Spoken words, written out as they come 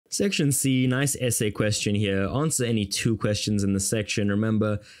Section C, nice essay question here. Answer any 2 questions in the section.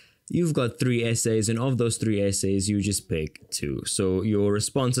 Remember, you've got 3 essays, and of those 3 essays, you just pick 2. So your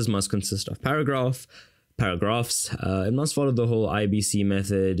responses must consist of paragraphs. It must follow the whole IBC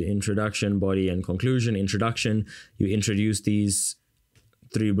method: introduction, body, and conclusion. Introduction, you introduce these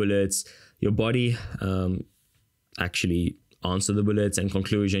 3 bullets. Your body, actually answer the bullets, and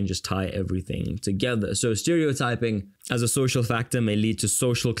conclusion, just tie everything together. So stereotyping as a social factor may lead to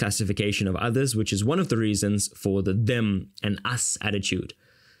social classification of others, which is one of the reasons for the them and us attitude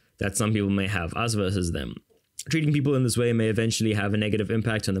that some people may have, us versus them. Treating people in this way may eventually have a negative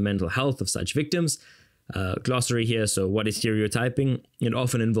impact on the mental health of such victims. Glossary here. So what is stereotyping? It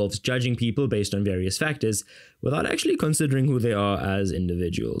often involves judging people based on various factors without actually considering who they are as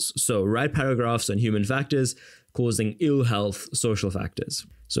individuals. So write paragraphs on human factors causing ill health social factors.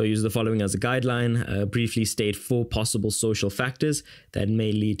 So use the following as a guideline. Briefly state 4 possible social factors that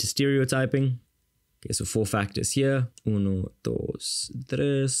may lead to stereotyping. Okay, so 4 factors here. 1, 2,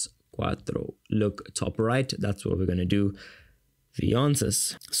 3, 4. Look top right. That's what we're going to do. The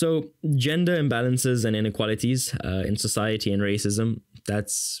answers. So gender imbalances and inequalities in society and racism,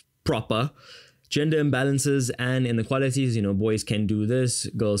 that's proper. Gender imbalances and inequalities, boys can do this,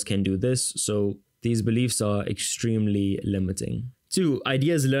 girls can do this. So these beliefs are extremely limiting. 2,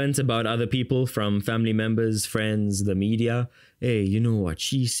 ideas learned about other people from family members, friends, the media. Hey, you know what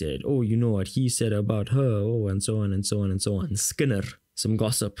she said? Oh, you know what he said about her? Oh, and so on and so on and so on. Skinner, some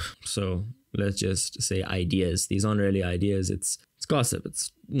gossip. So let's just say ideas. These aren't really ideas. It's gossip.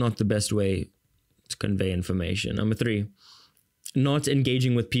 It's not the best way to convey information. Number 3, not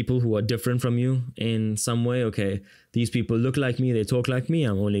engaging with people who are different from you in some way. Okay, these people look like me, they talk like me,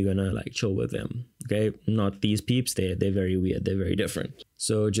 I'm only gonna chill with them. Okay, not these peeps, they're very weird, they're very different.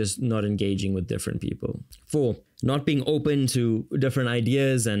 So just not engaging with different people. 4, not being open to different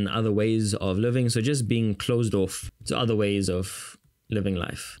ideas and other ways of living. So just being closed off to other ways of living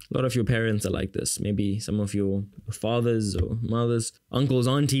life. A lot of your parents are like this. Maybe some of your fathers or mothers, uncles,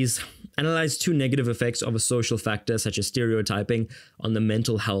 aunties. Analyze 2 negative effects of a social factor such as stereotyping on the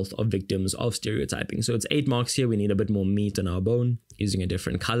mental health of victims of stereotyping. So it's 8 marks here. We need a bit more meat on our bone. Using a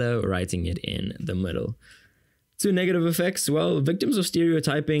different color, writing it in the middle. 2 negative effects. Well, victims of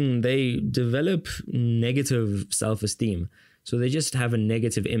stereotyping, they develop negative self-esteem. So they just have a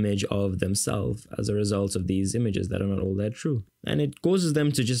negative image of themselves as a result of these images that are not all that true. And it causes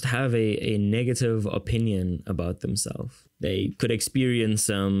them to just have a negative opinion about themselves. They could experience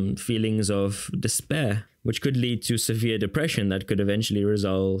some feelings of despair, which could lead to severe depression that could eventually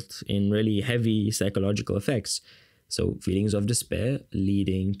result in really heavy psychological effects. So feelings of despair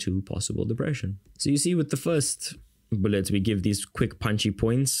leading to possible depression. So you see, with the first bullets, we give these quick punchy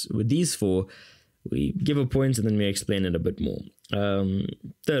points. With these 4, we give a point and then we explain it a bit more.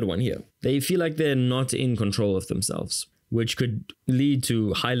 3rd one here. They feel like they're not in control of themselves, which could lead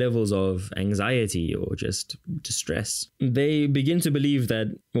to high levels of anxiety or just distress. They begin to believe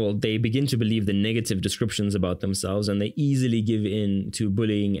the negative descriptions about themselves, and they easily give in to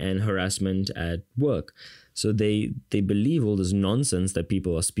bullying and harassment at work. So they believe all this nonsense that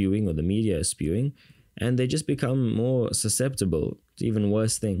people are spewing or the media is spewing, and they just become more susceptible to even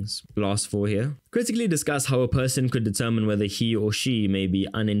worse things. Last 4 here. Critically discuss how a person could determine whether he or she may be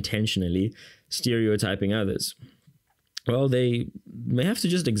unintentionally stereotyping others. Well, they may have to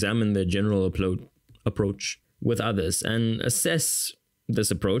just examine their general approach with others and assess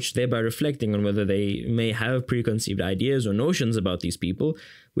this approach, thereby reflecting on whether they may have preconceived ideas or notions about these people,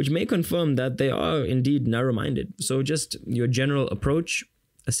 which may confirm that they are indeed narrow-minded. So just your general approach,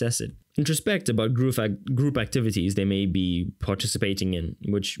 assess it. Introspect about group activities they may be participating in,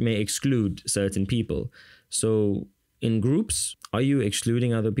 which may exclude certain people. So in groups, are you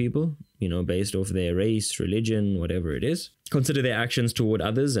excluding other people, based off their race, religion, whatever it is? Consider their actions toward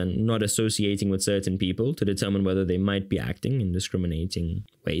others and not associating with certain people to determine whether they might be acting in discriminatory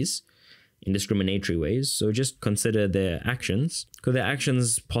ways. So just consider their actions. Could their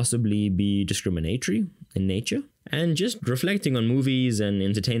actions possibly be discriminatory in nature? And just reflecting on movies and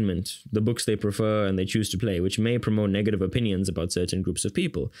entertainment, the books they prefer and they choose to play, which may promote negative opinions about certain groups of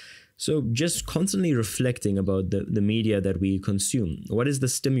people. So just constantly reflecting about the media that we consume. What is the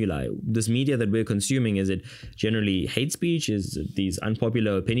stimuli? This media that we're consuming, is it generally hate speech? Is it these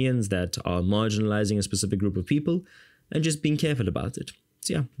unpopular opinions that are marginalizing a specific group of people? And just being careful about it.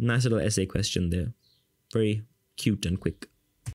 So yeah, nice little essay question there. Very cute and quick.